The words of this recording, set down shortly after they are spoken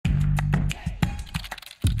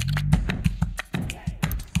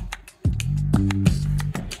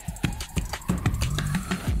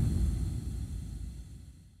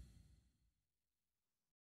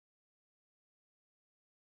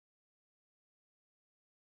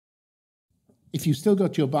If you've still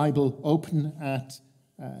got your Bible open at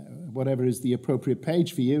whatever is the appropriate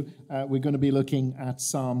page for you, we're going to be looking at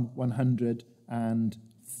Psalm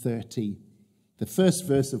 130. The first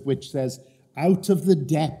verse of which says, "Out of the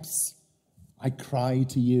depths I cry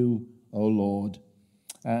to you, O Lord."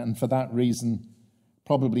 And for that reason,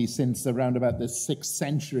 probably since around about the 6th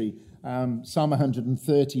century, Psalm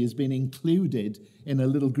 130 has been included in a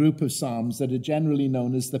little group of psalms that are generally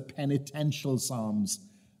known as the penitential psalms.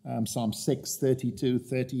 Psalm 6, 32,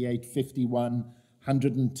 38, 51,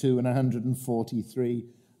 102 and 143,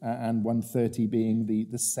 and 130 being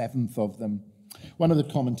the 7th of them. One of the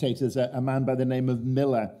commentators, a man by the name of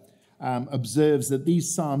Miller, observes that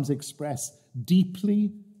these psalms express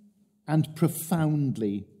deeply and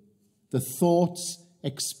profoundly the thoughts,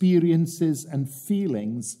 experiences, and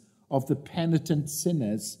feelings of the penitent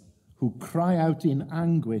sinners who cry out in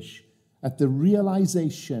anguish at the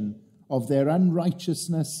realization of their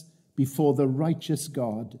unrighteousness before the righteous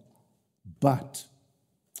God, but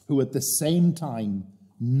who at the same time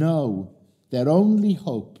know their only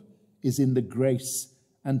hope is in the grace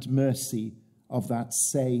and mercy of that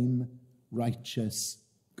same righteous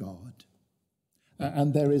God.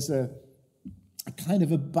 And there is a kind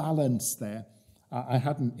of a balance there. I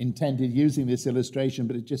hadn't intended using this illustration,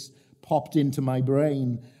 but it just popped into my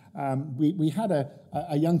brain. We had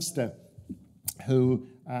a youngster who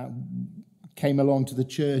came along to the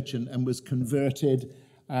church and was converted,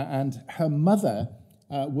 and her mother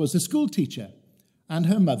was a school teacher, and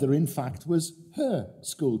her mother, in fact, was her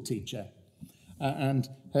school teacher. And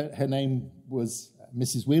her name was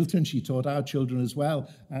Mrs. Wheelton. She taught our children as well,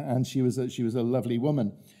 and she was a lovely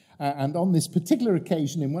woman. And on this particular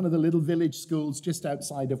occasion, in one of the little village schools just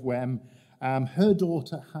outside of Wem, her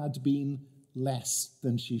daughter had been less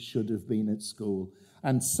than she should have been at school.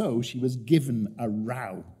 And so she was given a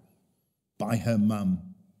row by her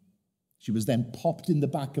mum. She was then popped in the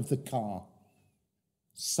back of the car,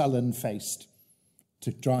 sullen-faced,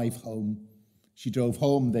 to drive home. She drove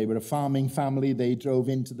home. They were a farming family. They drove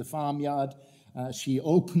into the farmyard. She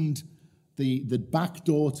opened the back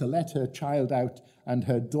door to let her child out, and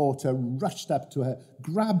her daughter rushed up to her,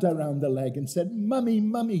 grabbed her round the leg and said, "Mummy,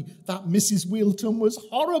 Mummy, that Mrs. Wheelton was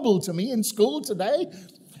horrible to me in school today."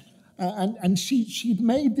 And she'd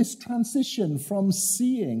made this transition from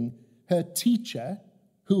seeing her teacher,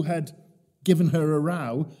 who had given her a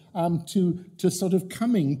row, to sort of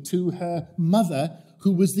coming to her mother,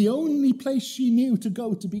 who was the only place she knew to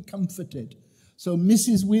go to be comforted. So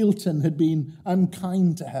Mrs. Wheelton had been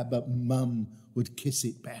unkind to her, but Mum would kiss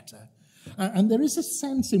it better. And there is a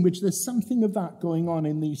sense in which there's something of that going on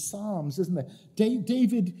in these Psalms, isn't there?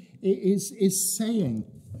 David is saying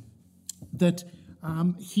that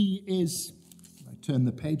he is, if I turn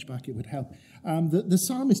the page back, it would help. The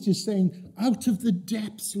psalmist is saying, "Out of the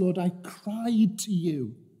depths, Lord, I cried to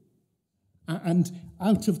you." And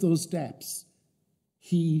out of those depths,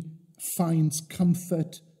 he finds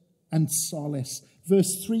comfort and solace.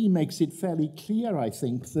 Verse 3 makes it fairly clear, I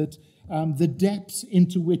think, that the depths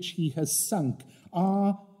into which he has sunk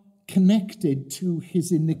are connected to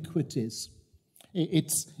his iniquities.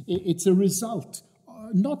 It's a result,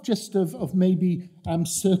 not just of maybe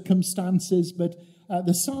circumstances, but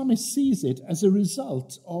the psalmist sees it as a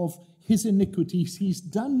result of his iniquities. He's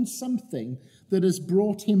done something that has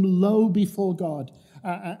brought him low before God.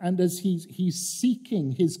 And as he's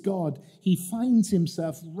seeking his God, he finds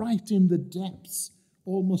himself right in the depths,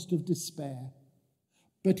 almost of despair.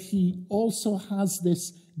 But he also has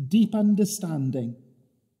this deep understanding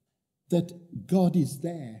that God is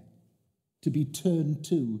there to be turned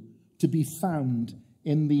to be found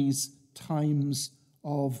in these times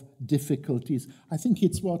of difficulties. I think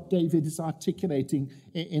it's what David is articulating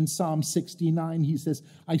in Psalm 69. He says,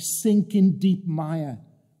 "I sink in deep mire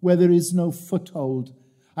where there is no foothold.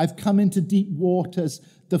 I've come into deep waters.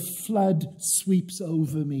 The flood sweeps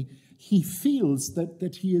over me." He feels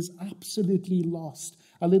that he is absolutely lost.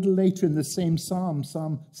 A little later in the same psalm,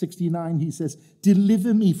 Psalm 69, he says,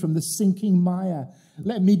 "Deliver me from the sinking mire.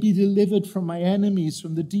 Let me be delivered from my enemies,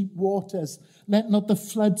 from the deep waters. Let not the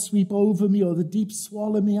flood sweep over me, or the deep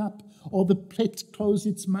swallow me up, or the pit close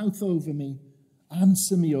its mouth over me.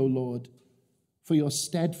 Answer me, O Lord, for your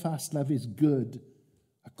steadfast love is good.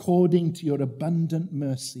 According to your abundant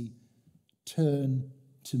mercy, turn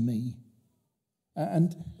to me."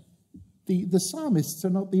 And the psalmists are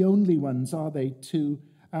not the only ones, are they, to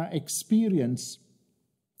experience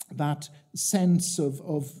that sense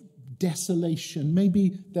of desolation.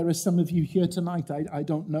 Maybe there are some of you here tonight. I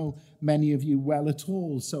don't know many of you well at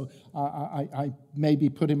all, so I may be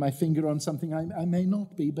putting my finger on something I may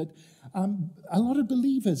not be. But a lot of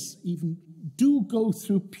believers even do go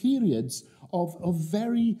through periods of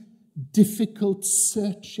very difficult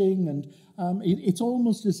searching, and it's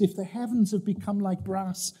almost as if the heavens have become like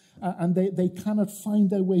brass, and they cannot find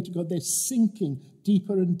their way to God. They're sinking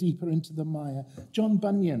deeper and deeper into the mire. John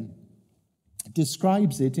Bunyan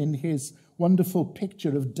describes it in his wonderful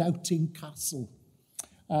picture of Doubting Castle.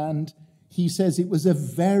 And he says it was a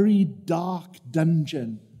very dark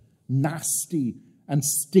dungeon, nasty and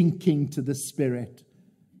stinking to the spirit.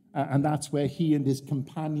 And that's where he and his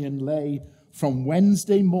companion lay from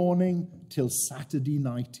Wednesday morning till Saturday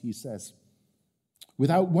night, he says,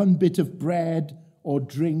 without one bit of bread or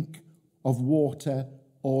drink, of water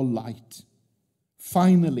or light.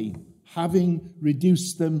 Finally, having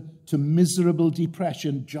reduced them to miserable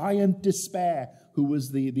depression, Giant Despair, who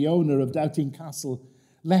was the owner of Doubting Castle,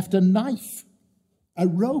 left a knife, a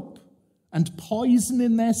rope, and poison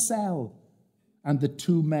in their cell. And the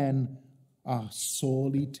two men are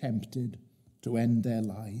sorely tempted to end their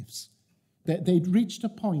lives. They'd reached a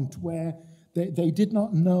point where they did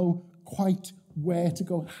not know quite where to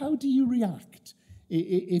go. How do you react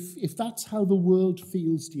if that's how the world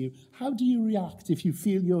feels to you? How do you react if you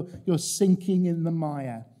feel you're sinking in the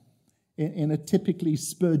mire? In a typically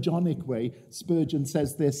Spurgeonic way, Spurgeon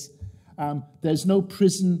says this, there's no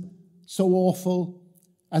prison so awful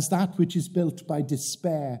as that which is built by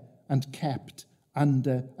despair and kept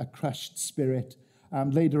under a crushed spirit.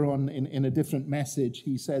 Later on in a different message,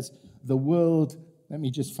 he says, the world, let me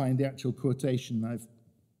just find the actual quotation.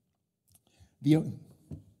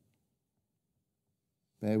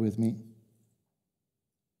 Bear with me.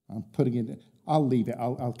 I'm putting it, I'll leave it,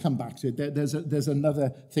 I'll come back to it. There's another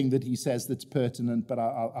thing that he says that's pertinent, but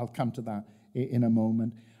I'll come to that in a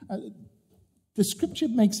moment. The scripture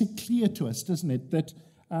makes it clear to us, doesn't it, that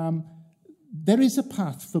there is a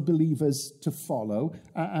path for believers to follow,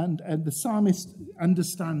 and the psalmist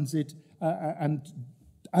understands it and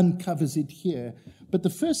uncovers it here. But the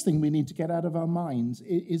first thing we need to get out of our minds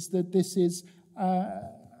is that this is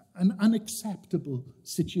an unacceptable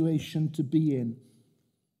situation to be in.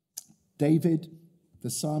 David, the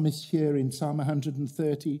psalmist here in Psalm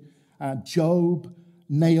 130, Job,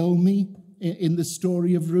 Naomi in the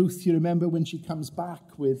story of Ruth. You remember when she comes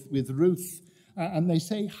back with Ruth, and they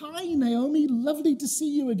say, hi, Naomi, lovely to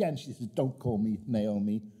see you again. She says, don't call me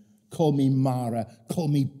Naomi. Call me Mara. Call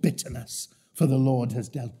me bitterness, for the Lord has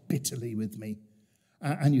dealt bitterly with me.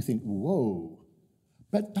 And you think, whoa.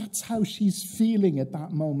 But that's how she's feeling at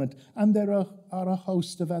that moment. And there are a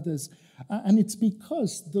host of others. And it's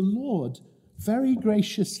because the Lord very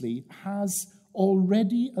graciously has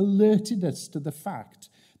already alerted us to the fact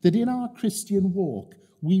that in our Christian walk,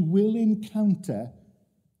 we will encounter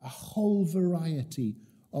a whole variety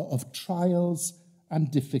of trials and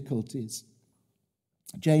difficulties.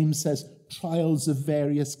 James says trials of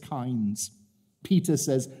various kinds. Peter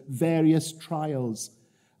says various trials.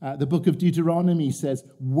 The book of Deuteronomy says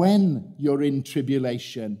when you're in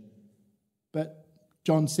tribulation. But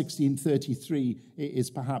John 16:33 is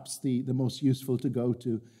perhaps the most useful to go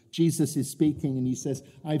to. Jesus is speaking and he says,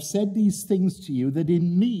 I've said these things to you that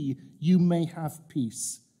in me you may have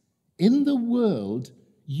peace. In the world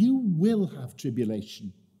you will have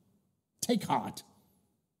tribulation. Take heart.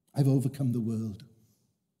 I've overcome the world.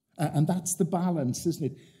 And that's the balance,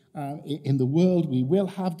 isn't it? In the world we will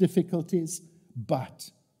have difficulties, but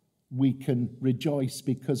we can rejoice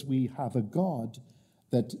because we have a God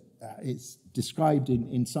that is described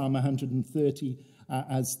in Psalm 130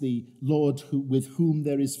 as the Lord with whom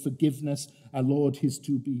there is forgiveness, a Lord who is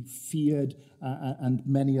to be feared, and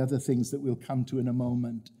many other things that we'll come to in a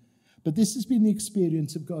moment. But this has been the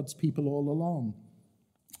experience of God's people all along.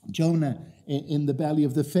 Jonah in the belly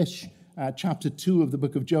of the fish, chapter 2 of the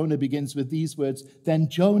book of Jonah begins with these words, Then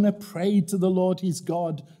Jonah prayed to the Lord his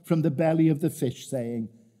God from the belly of the fish, saying,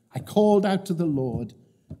 I called out to the Lord,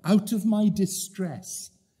 out of my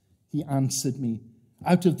distress he answered me.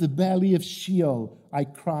 Out of the belly of Sheol I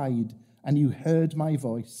cried, and you heard my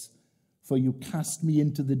voice. For you cast me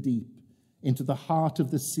into the deep, into the heart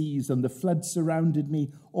of the seas, and the flood surrounded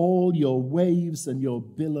me. All your waves and your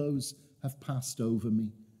billows have passed over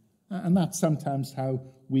me. And that's sometimes how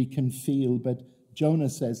we can feel. But Jonah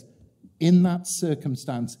says, in that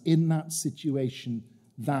circumstance, in that situation,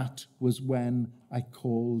 that was when I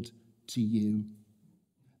called to you.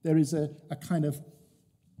 There is a kind of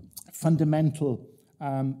fundamental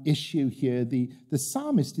issue here. The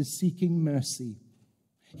psalmist is seeking mercy.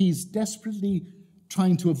 He's desperately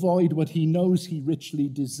trying to avoid what he knows he richly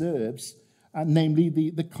deserves, namely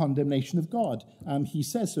the condemnation of God. He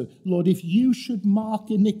says so, Lord, if you should mark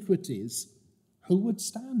iniquities, who would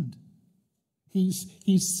stand?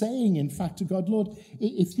 He's saying, in fact, to God, Lord,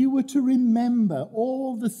 if you were to remember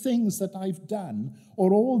all the things that I've done,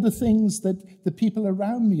 or all the things that the people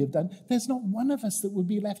around me have done, there's not one of us that would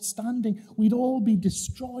be left standing. We'd all be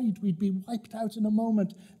destroyed. We'd be wiped out in a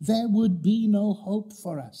moment. There would be no hope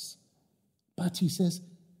for us. But he says,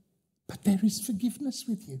 but there is forgiveness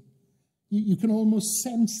with you. You can almost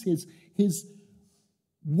sense his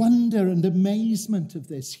wonder and amazement of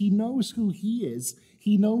this. He knows who he is.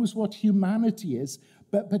 He knows what humanity is.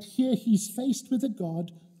 But here he's faced with a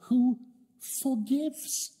God who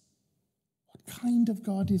forgives. What kind of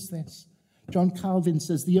God is this? John Calvin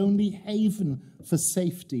says the only haven for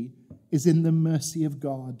safety is in the mercy of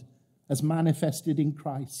God, as manifested in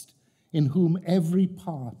Christ, in whom every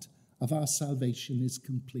part of our salvation is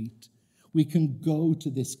complete. We can go to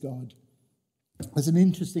this God. There's an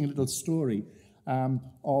interesting little story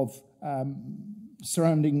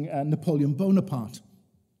surrounding Napoleon Bonaparte.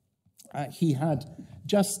 He had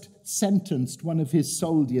just sentenced one of his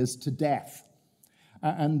soldiers to death.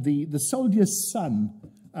 And the soldier's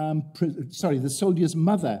the soldier's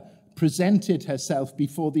mother presented herself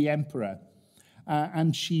before the emperor,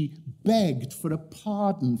 and she begged for a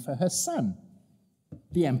pardon for her son.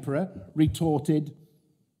 The emperor retorted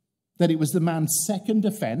that it was the man's second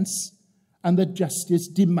offense and that justice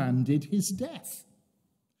demanded his death.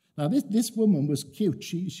 Now, this woman was cute.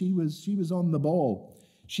 She was on the ball.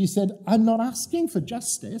 She said, I'm not asking for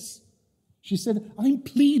justice. She said, I'm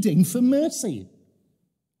pleading for mercy.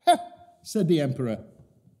 "Huh," said the emperor.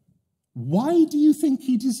 Why do you think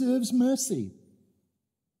he deserves mercy?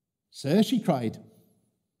 Sir, she cried,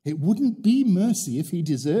 it wouldn't be mercy if he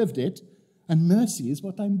deserved it, and mercy is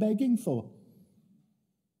what I'm begging for.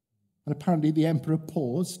 And apparently the emperor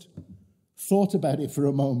paused, thought about it for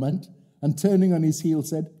a moment, and turning on his heel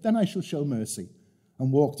said, then I shall show mercy,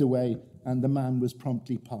 and walked away, and the man was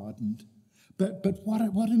promptly pardoned. But what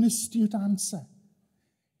an astute answer.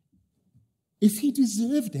 If he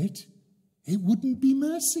deserved it, it wouldn't be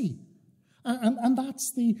mercy. And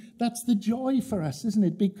that's the joy for us, isn't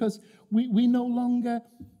it? Because we no longer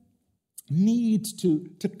need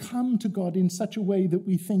to come to God in such a way that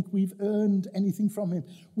we think we've earned anything from him.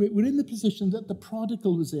 We're in the position that the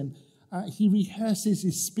prodigal was in. He rehearses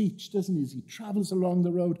his speech, doesn't he? As he travels along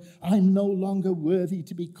the road, I'm no longer worthy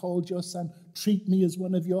to be called your son. Treat me as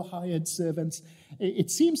one of your hired servants.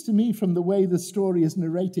 It seems to me from the way the story is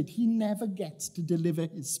narrated, he never gets to deliver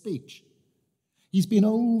his speech. He's been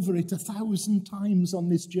over it 1,000 times on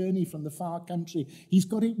this journey from the far country. He's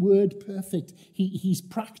got it word perfect. He's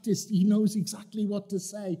practiced. He knows exactly what to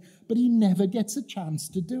say. But he never gets a chance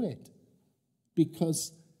to do it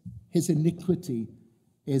because his iniquity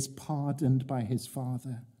is pardoned by his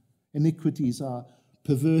Father. Iniquities are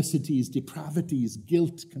perversities, depravities,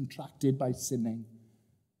 guilt contracted by sinning.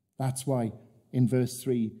 That's why in verse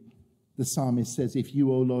 3, the psalmist says, if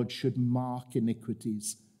you, O Lord, should mark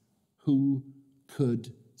iniquities, who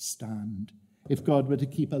could stand? If God were to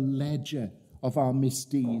keep a ledger of our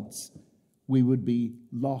misdeeds, we would be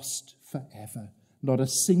lost forever. Not a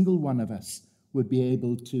single one of us would be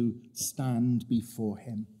able to stand before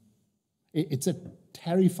him. It's a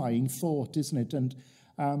terrifying thought, isn't it? And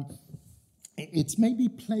it's maybe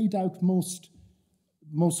played out most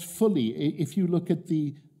fully if you look at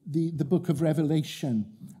the book of Revelation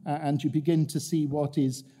and you begin to see what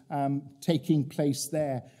is taking place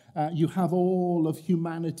there. You have all of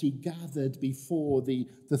humanity gathered before the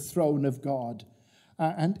throne of God.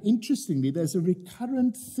 And interestingly, there's a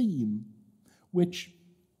recurrent theme which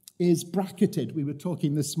is bracketed. We were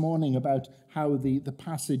talking this morning about how the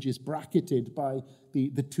passage is bracketed by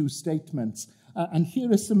the two statements. And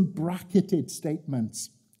here are some bracketed statements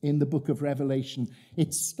in the book of Revelation.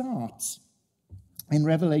 It starts in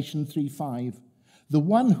Revelation 3:5. The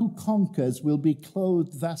one who conquers will be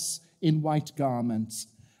clothed thus in white garments.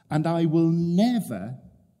 And I will never,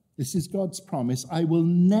 this is God's promise, I will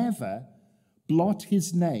never blot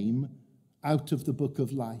his name out of the book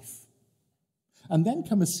of life. And then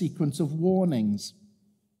come a sequence of warnings.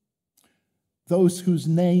 Those whose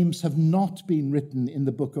names have not been written in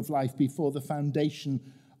the book of life before the foundation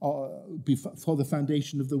of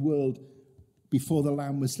the world, before the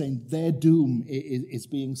Lamb was slain, their doom is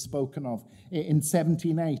being spoken of. In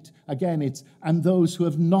 17:8, again it's, and those who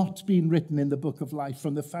have not been written in the book of life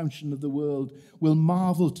from the foundation of the world will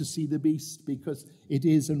marvel to see the beast, because it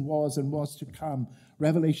is and was to come.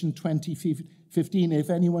 Revelation 20:15, if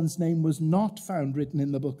anyone's name was not found written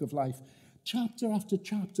in the book of life. Chapter after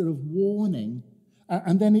chapter of warning,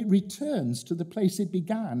 and then it returns to the place it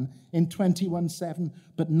began in 21:7,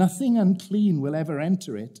 but nothing unclean will ever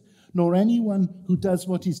enter it, nor anyone who does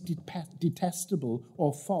what is detestable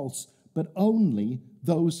or false, but only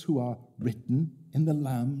those who are written in the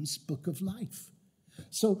Lamb's book of life.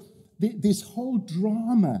 So this whole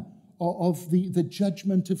drama of the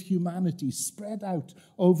judgment of humanity spread out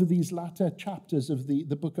over these latter chapters of the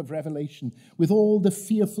book of Revelation, with all the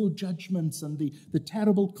fearful judgments and the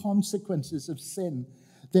terrible consequences of sin,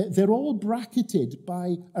 they're all bracketed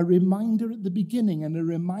by a reminder at the beginning and a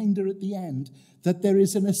reminder at the end that there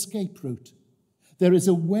is an escape route. There is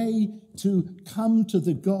a way to come to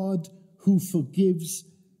the God who forgives,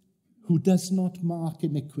 who does not mark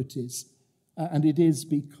iniquities. And it is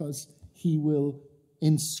because he will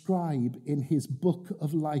inscribe in his book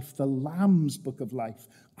of life, the Lamb's book of life,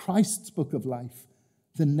 Christ's book of life,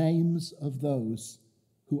 the names of those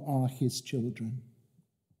who are his children.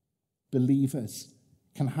 Believers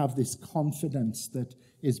can have this confidence that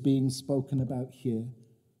is being spoken about here.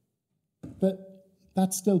 But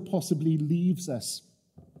that still possibly leaves us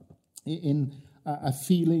in a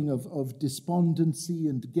feeling of despondency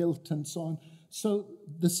and guilt and so on. So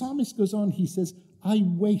the psalmist goes on, he says, I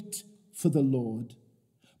wait for the Lord.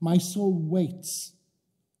 My soul waits,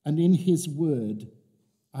 and in his word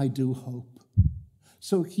I do hope.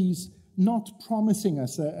 So he's not promising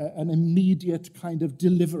us an immediate kind of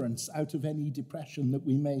deliverance out of any depression that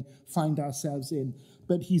we may find ourselves in,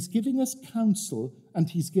 but he's giving us counsel and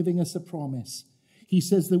he's giving us a promise. He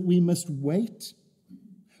says that we must wait,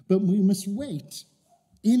 but we must wait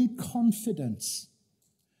in confidence.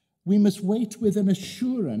 We must wait with an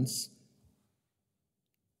assurance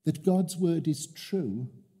that God's word is true.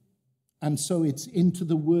 And so it's into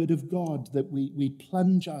the word of God that we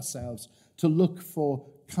plunge ourselves to look for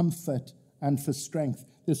comfort and for strength.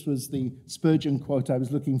 This was the Spurgeon quote I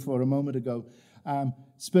was looking for a moment ago.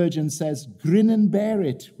 Spurgeon says, grin and bear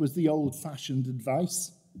it was the old-fashioned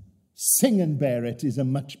advice. Sing and bear it is a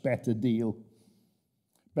much better deal.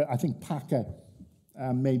 But I think Packer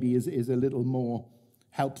maybe is a little more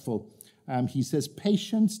helpful. He says,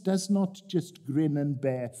 patience does not just grin and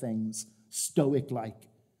bear things, stoic-like,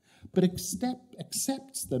 but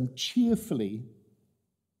accepts them cheerfully.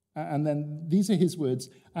 And then these are his words,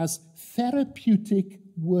 as therapeutic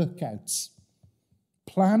workouts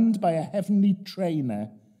planned by a heavenly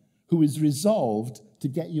trainer who is resolved to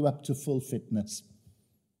get you up to full fitness.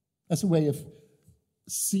 That's a way of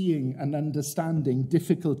seeing and understanding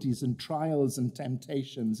difficulties and trials and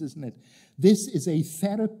temptations, isn't it? This is a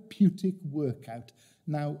therapeutic workout.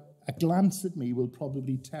 Now, a glance at me will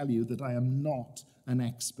probably tell you that I am not an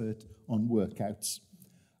expert on workouts.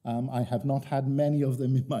 I have not had many of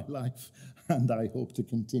them in my life, and I hope to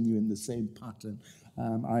continue in the same pattern.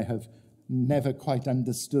 I have never quite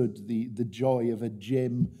understood the joy of a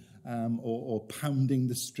gym or pounding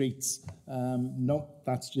the streets. No,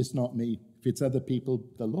 that's just not me. If it's other people,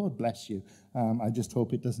 the Lord bless you. I just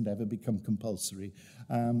hope it doesn't ever become compulsory.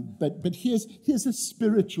 But here's a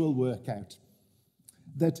spiritual workout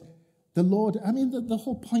that the Lord, I mean, the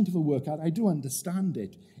whole point of a workout, I do understand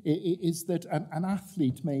it, is that an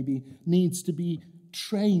athlete maybe needs to be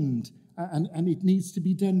trained and it needs to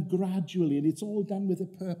be done gradually, and it's all done with a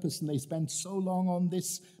purpose, and they spend so long on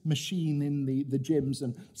this machine in the gyms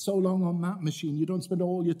and so long on that machine. You don't spend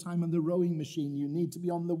all your time on the rowing machine. You need to be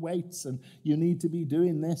on the weights, and you need to be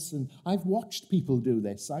doing this. And I've watched people do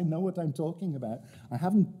this. I know what I'm talking about. I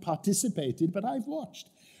haven't participated, but I've watched.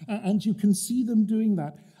 And you can see them doing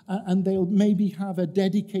that. And they'll maybe have a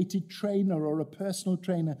dedicated trainer or a personal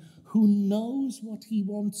trainer who knows what he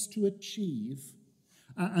wants to achieve.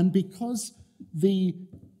 And because the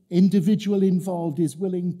individual involved is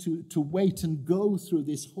willing to wait and go through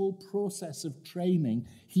this whole process of training,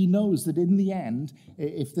 he knows that in the end,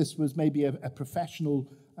 if this was maybe a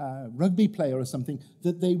professional rugby player or something,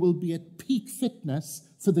 that they will be at peak fitness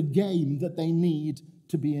for the game that they need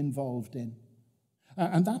to be involved in.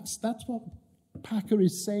 And that's what Packer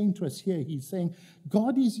is saying to us here. He's saying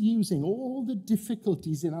God is using all the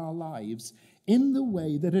difficulties in our lives in the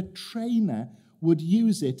way that a trainer would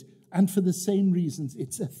use it, and for the same reasons.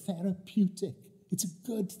 It's a therapeutic. It's a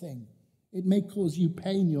good thing. It may cause you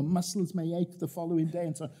pain. Your muscles may ache the following day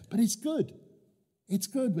and so on, but it's good. It's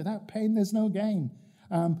good. Without pain, there's no gain.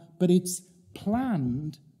 But it's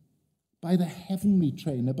planned by the heavenly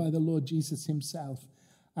trainer, by the Lord Jesus himself,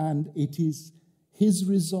 and it is his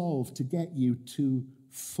resolve to get you to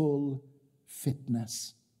full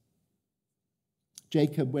fitness.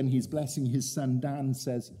 Jacob, when he's blessing his son Dan,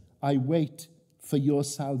 says, I wait for your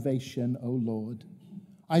salvation, O Lord.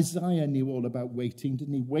 Isaiah knew all about waiting,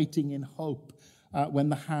 didn't he? Waiting in hope when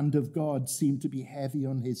the hand of God seemed to be heavy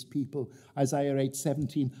on his people. Isaiah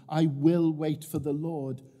 8:17, I will wait for the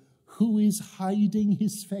Lord, who is hiding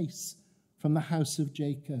his face from the house of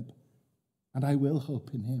Jacob, and I will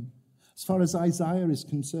hope in him. As far as Isaiah is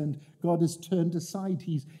concerned, God has turned aside.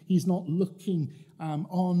 He's not looking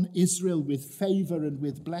on Israel with favor and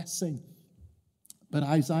with blessing. But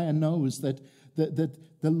Isaiah knows that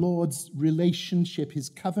the Lord's relationship, his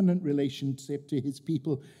covenant relationship to his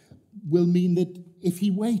people, will mean that if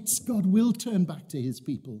he waits, God will turn back to his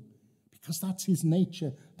people, because that's his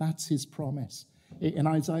nature, that's his promise. In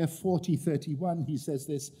Isaiah 40:31, he says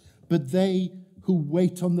this, "But they who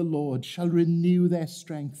wait on the Lord shall renew their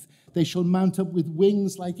strength. They shall mount up with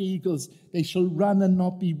wings like eagles. They shall run and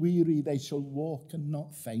not be weary. They shall walk and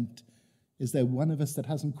not faint." Is there one of us that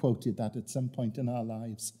hasn't quoted that at some point in our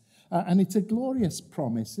lives? And it's a glorious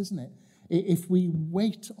promise, isn't it? If we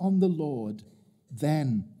wait on the Lord,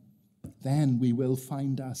 then we will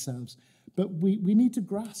find ourselves. But we need to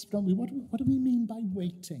grasp, don't we? What do we mean by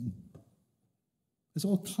waiting? There's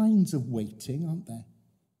all kinds of waiting, aren't there?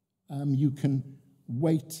 You can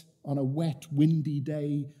wait on a wet, windy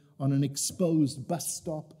day on an exposed bus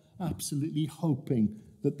stop, absolutely hoping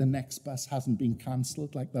that the next bus hasn't been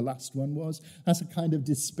cancelled like the last one was. That's a kind of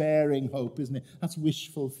despairing hope, isn't it? That's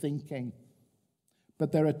wishful thinking.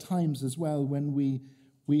 But there are times as well when we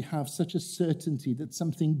have such a certainty that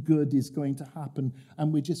something good is going to happen,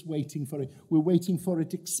 and we're just waiting for it. We're waiting for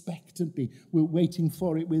it expectantly. We're waiting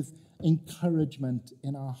for it with encouragement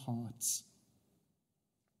in our hearts.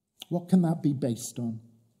 What can that be based on?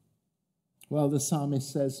 Well, the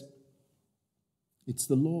psalmist says, it's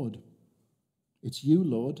the Lord. It's you,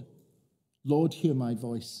 Lord. Lord, hear my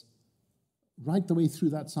voice. Right the way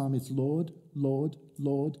through that psalm, it's Lord, Lord,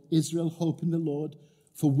 Lord. Israel, hope in the Lord,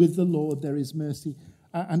 for with the Lord there is mercy.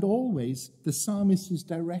 And always, the psalmist is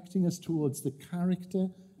directing us towards the character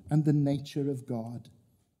and the nature of God.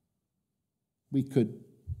 We could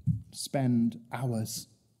spend hours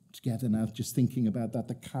together now just thinking about that,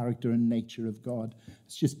 the character and nature of God.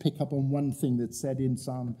 Let's just pick up on one thing that's said in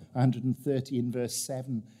Psalm 130 in verse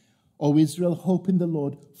 7. O Israel, hope in the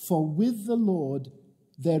Lord, for with the Lord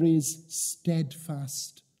there is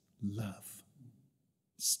steadfast love.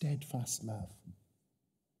 Steadfast love.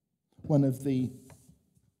 One of the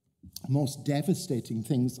most devastating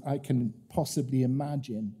things I can possibly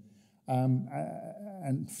imagine,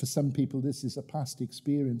 and for some people this is a past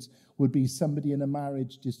experience, would be somebody in a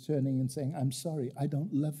marriage just turning and saying, I'm sorry, I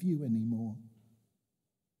don't love you anymore.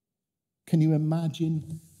 Can you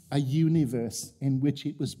imagine a universe in which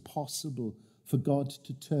it was possible for God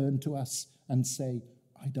to turn to us and say,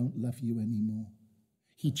 I don't love you anymore?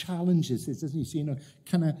 He challenges this, doesn't he? So,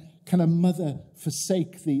 can a mother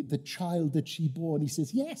forsake the child that she bore? And he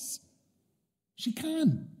says, yes, she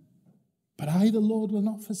can. But I, the Lord, will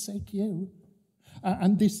not forsake you.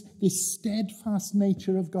 And this steadfast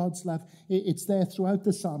nature of God's love, it's there throughout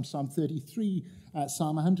the Psalm. Psalm 33,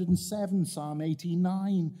 Psalm 107, Psalm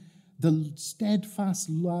 89. The steadfast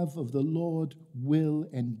love of the Lord will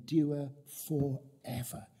endure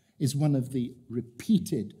forever, is one of the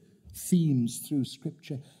repeated themes through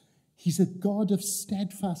Scripture. He's a God of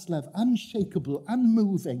steadfast love, unshakable,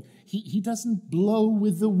 unmoving. He doesn't blow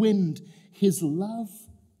with the wind. His love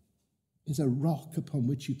is a rock upon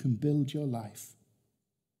which you can build your life.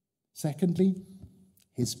 Secondly,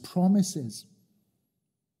 his promises.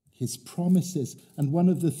 His promises. And one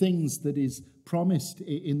of the things that is promised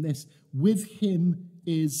in this, with him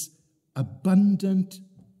is abundant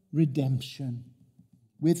redemption.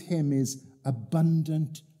 With him is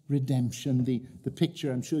abundant redemption. The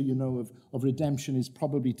picture, I'm sure you know, of redemption is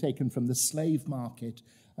probably taken from the slave market.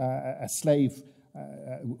 A slave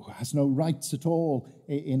has no rights at all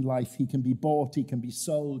in life. He can be bought, he can be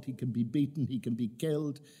sold, he can be beaten, he can be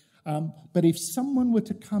killed. But if someone were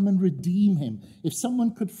to come and redeem him, if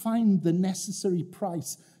someone could find the necessary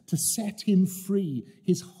price to set him free,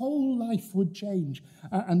 his whole life would change.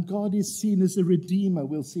 And God is seen as a redeemer.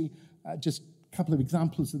 We'll see just a couple of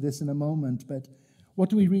examples of this in a moment. But what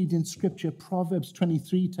do we read in Scripture? Proverbs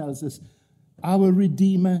 23 tells us, our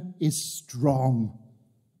Redeemer is strong.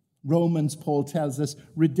 Romans, Paul tells us,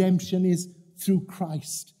 redemption is through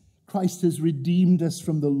Christ. Christ has redeemed us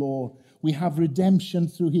from the law. We have redemption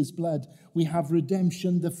through his blood. We have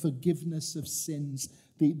redemption, the forgiveness of sins.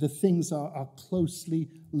 The things are closely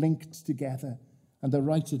linked together. And the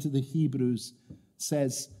writer to the Hebrews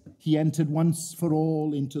says, he entered once for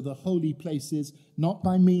all into the holy places, not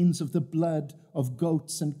by means of the blood of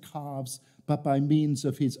goats and calves, but by means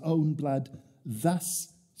of his own blood,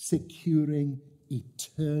 thus securing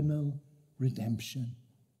eternal redemption.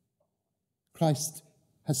 Christ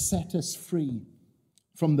has set us free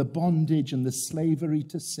from the bondage and the slavery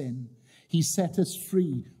to sin. He set us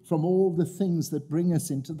free from all the things that bring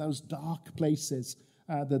us into those dark places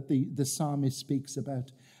that the psalmist speaks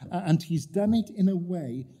about. And he's done it in a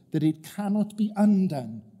way that it cannot be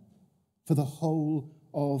undone for the whole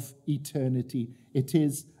of eternity. It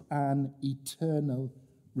is an eternal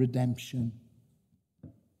redemption.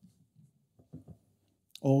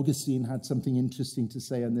 Augustine had something interesting to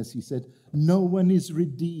say on this. He said, "No one is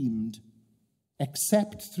redeemed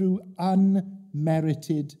except through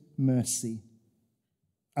unmerited mercy,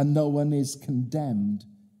 and no one is condemned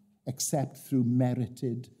except through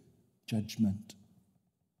merited judgment."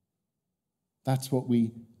 That's what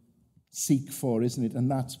we seek for, isn't it?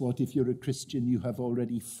 And that's what, if you're a Christian, you have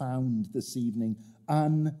already found this evening: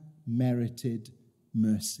 unmerited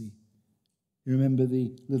mercy. You remember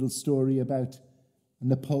the little story about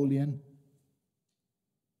Napoleon?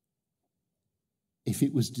 If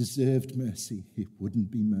it was deserved mercy, it wouldn't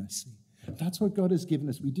be mercy. That's what God has given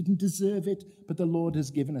us. We didn't deserve it, but the Lord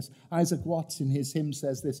has given us. Isaac Watts in his hymn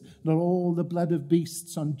says this: "Not all the blood of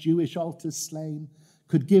beasts on Jewish altars slain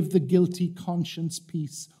could give the guilty conscience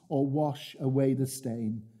peace or wash away the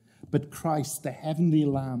stain. But Christ, the heavenly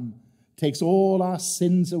Lamb, takes all our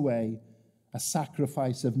sins away, a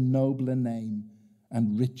sacrifice of nobler name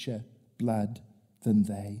and richer blood than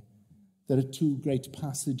they." There are two great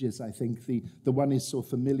passages, I think. The one is so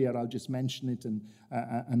familiar, I'll just mention it and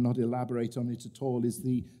not elaborate on it at all, is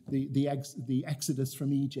the Exodus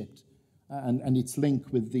from Egypt. And its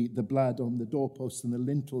link with the blood on the doorposts and the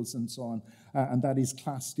lintels and so on. And that is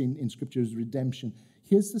classed in Scripture as redemption.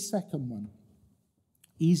 Here's the second one.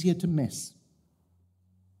 Easier to miss.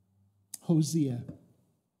 Hosea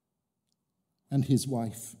and his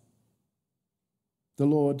wife. "The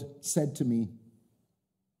Lord said to me,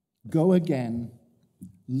 'Go again,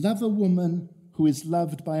 love a woman who is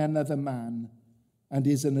loved by another man and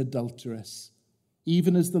is an adulteress,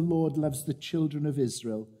 even as the Lord loves the children of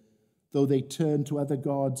Israel, though they turn to other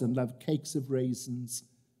gods and love cakes of raisins.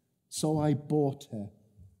 So I bought her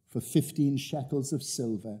for 15 shekels of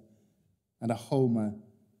silver and a homer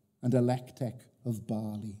and a lectech of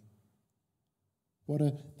barley.'"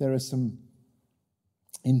 There are some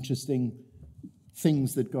interesting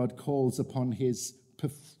things that God calls upon his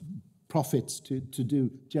prophets to do.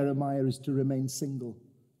 Jeremiah is to remain single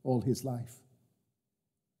all his life.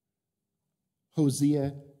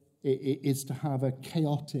 Hosea is to have a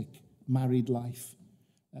chaotic married life,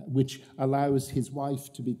 which allows his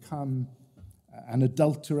wife to become an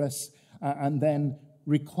adulteress and then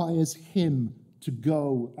requires him to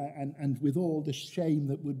go and with all the shame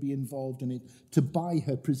that would be involved in it, to buy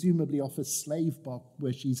her, presumably off a slave box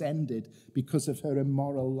where she's ended because of her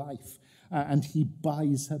immoral life. And he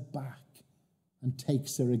buys her back and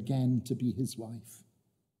takes her again to be his wife.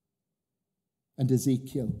 And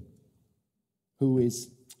Ezekiel, who is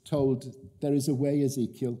told, "There is a way,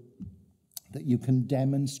 Ezekiel, that you can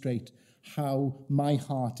demonstrate how my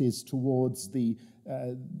heart is towards the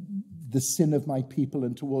sin of my people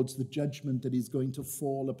and towards the judgment that is going to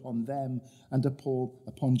fall upon them and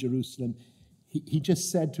upon Jerusalem." He just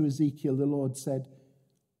said to Ezekiel, the Lord said,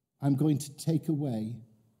 "I'm going to take away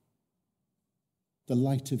the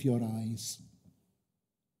light of your eyes."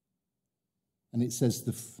 And it says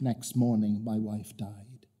the next morning, my wife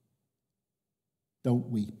died. Don't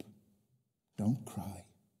weep. Don't cry.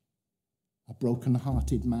 A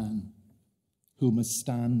broken-hearted man who must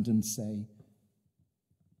stand and say,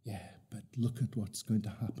 "Yeah, but look at what's going to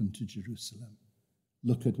happen to Jerusalem.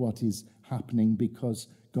 Look at what is happening because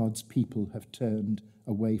God's people have turned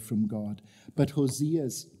away from God." But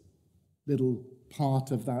Hosea's little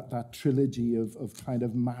part of that trilogy of kind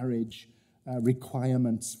of marriage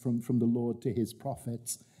requirements from the Lord to his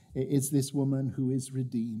prophets is this woman who is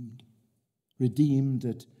redeemed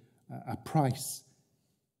at a price.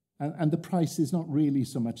 And the price is not really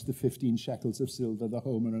so much the 15 shekels of silver, the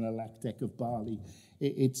homer and a lectech of barley.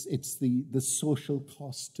 It's the social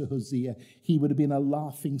cost to Hosea. He would have been a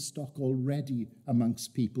laughing stock already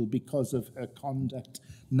amongst people because of her conduct.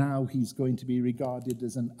 Now he's going to be regarded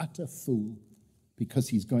as an utter fool because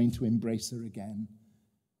he's going to embrace her again.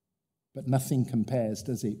 But nothing compares,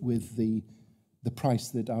 does it, with the price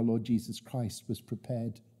that our Lord Jesus Christ was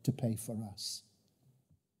prepared to pay for us.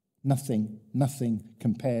 Nothing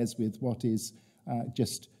compares with what is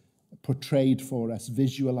just portrayed for us,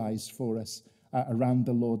 visualized for us around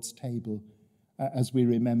the Lord's table as we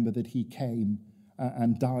remember that he came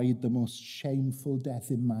and died the most shameful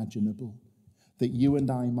death imaginable, that you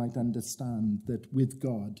and I might understand that with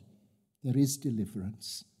God there is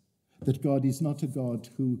deliverance, that God is not a God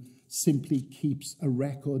who simply keeps a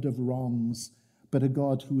record of wrongs, but a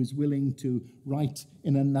God who is willing to write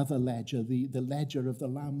in another ledger, the ledger of the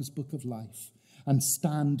Lamb's Book of Life, and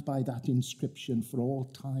stand by that inscription for all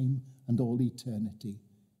time and all eternity.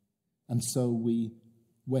 And so we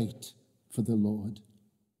wait for the Lord.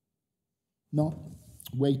 not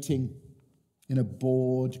waiting in a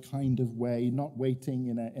bored kind of way, not waiting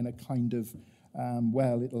in a kind of,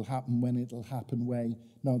 well, it'll happen when it'll happen way.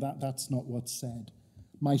 No, that's not what's said.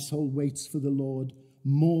 My soul waits for the Lord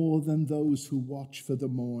more than those who watch for the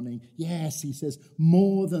morning. Yes, he says,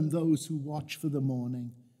 more than those who watch for the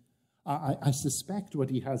morning. I suspect what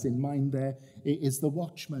he has in mind there is the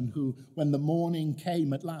watchman who, when the morning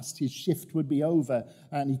came at last, his shift would be over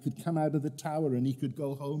and he could come out of the tower and he could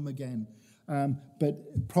go home again.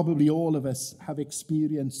 But probably all of us have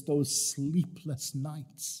experienced those sleepless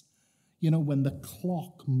nights, when the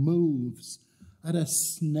clock moves at a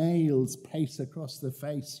snail's pace across the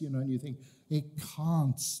face, and you think, it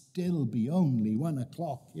can't still be only 1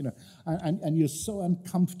 o'clock, and you're so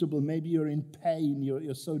uncomfortable. Maybe you're in pain.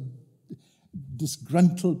 You're so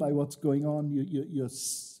disgruntled by what's going on.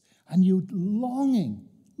 You're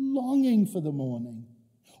longing for the morning.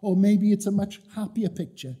 Or maybe it's a much happier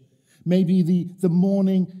picture. Maybe the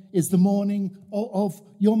morning is the morning of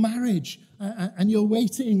your marriage, and you're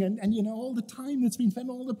waiting, and all the time that's been spent,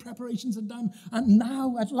 all the preparations are done, and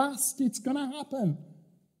now at last it's going to happen.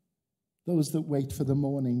 Those that wait for the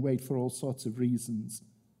morning wait for all sorts of reasons,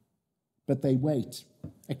 but they wait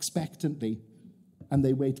expectantly, and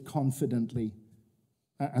they wait confidently,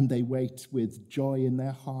 and they wait with joy in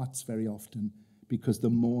their hearts very often, because the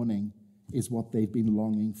morning is what they've been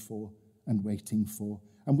longing for and waiting for.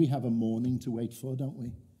 And we have a morning to wait for, don't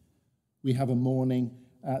we? We have a morning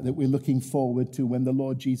that we're looking forward to, when the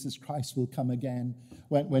Lord Jesus Christ will come again,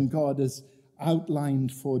 when God has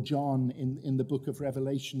outlined for John in the book of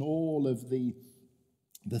Revelation all of the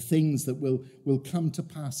things that will come to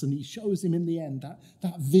pass, and he shows him in the end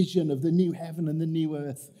that vision of the new heaven and the new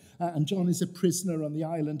earth. And John is a prisoner on the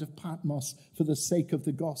island of Patmos for the sake of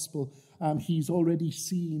the gospel. He's already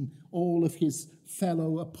seen all of his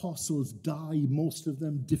fellow apostles die, most of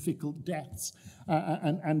them difficult deaths.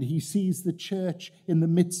 And he sees the church in the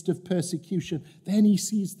midst of persecution. Then he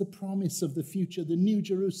sees the promise of the future, the new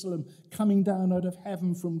Jerusalem coming down out of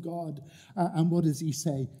heaven from God. And what does he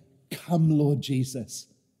say? Come, Lord Jesus.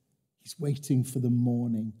 He's waiting for the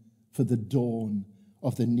morning, for the dawn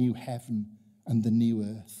of the new heaven and the new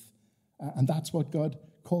earth. And that's what God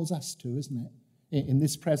calls us to, isn't it? In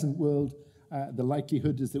this present world, the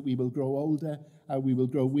likelihood is that we will grow older, we will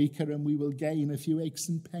grow weaker, and we will gain a few aches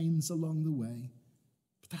and pains along the way.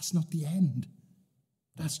 But that's not the end.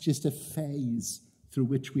 That's just a phase through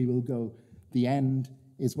which we will go. The end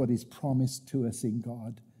is what is promised to us in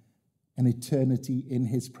God, an eternity in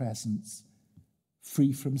his presence,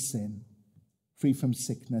 free from sin, free from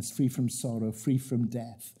sickness, free from sorrow, free from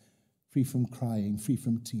death, free from crying, free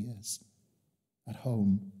from tears, at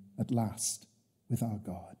home at last with our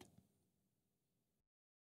God.